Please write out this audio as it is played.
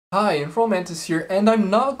Hi, InformalMantis here, and I'm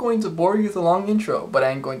not going to bore you with a long intro, but I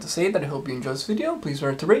am going to say that I hope you enjoy this video. Please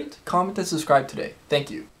remember to rate, comment, and subscribe today.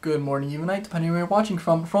 Thank you. Good morning, even night, depending on where you're watching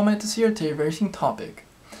from. InformalMantis here today, a very interesting topic.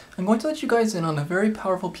 I'm going to let you guys in on a very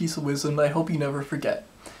powerful piece of wisdom that I hope you never forget.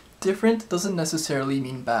 Different doesn't necessarily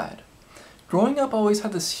mean bad. Growing up, I always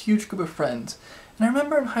had this huge group of friends, and I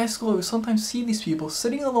remember in high school I would sometimes see these people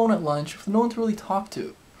sitting alone at lunch with no one to really talk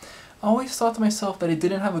to. I always thought to myself that I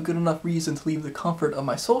didn't have a good enough reason to leave the comfort of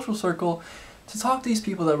my social circle to talk to these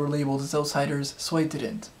people that were labeled as outsiders, so I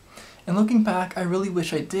didn't. And looking back, I really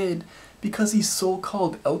wish I did, because these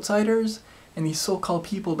so-called outsiders and these so-called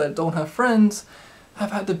people that don't have friends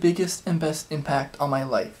have had the biggest and best impact on my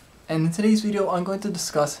life. And in today's video, I'm going to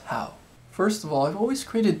discuss how. First of all, I've always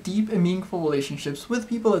created deep and meaningful relationships with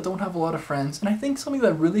people that don't have a lot of friends, and I think something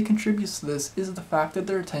that really contributes to this is the fact that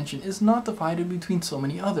their attention is not divided between so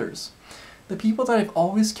many others. The people that I've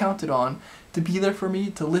always counted on to be there for me,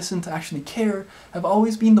 to listen, to actually care, have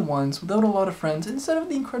always been the ones without a lot of friends instead of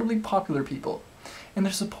the incredibly popular people. And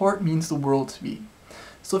their support means the world to me.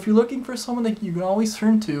 So if you're looking for someone that you can always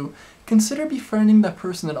turn to, consider befriending that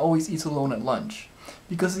person that always eats alone at lunch.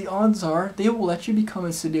 Because the odds are they will let you become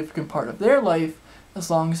a significant part of their life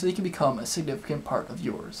as long as they can become a significant part of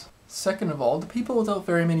yours. Second of all, the people without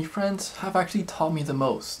very many friends have actually taught me the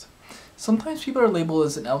most. Sometimes people are labeled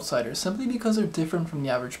as an outsider simply because they're different from the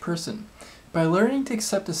average person. By learning to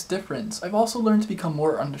accept this difference, I've also learned to become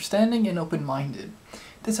more understanding and open-minded.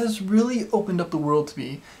 This has really opened up the world to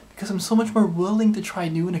me because I'm so much more willing to try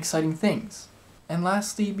new and exciting things. And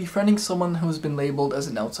lastly, befriending someone who has been labeled as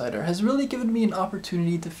an outsider has really given me an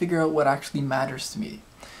opportunity to figure out what actually matters to me.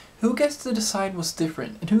 Who gets to decide what's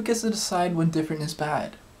different, and who gets to decide when different is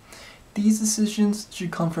bad? These decisions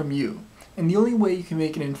should come from you, and the only way you can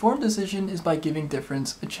make an informed decision is by giving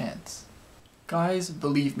difference a chance. Guys,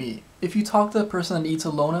 believe me, if you talk to a person that eats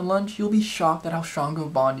alone at lunch, you'll be shocked at how strong of a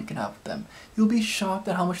bond you can have with them. You'll be shocked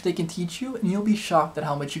at how much they can teach you, and you'll be shocked at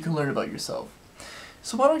how much you can learn about yourself.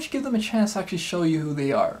 So why don't you give them a chance to actually show you who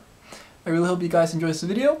they are. I really hope you guys enjoyed this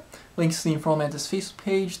video. Links to the InformalMantis Facebook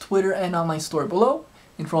page, Twitter, and online store below.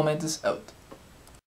 InformalMantis out.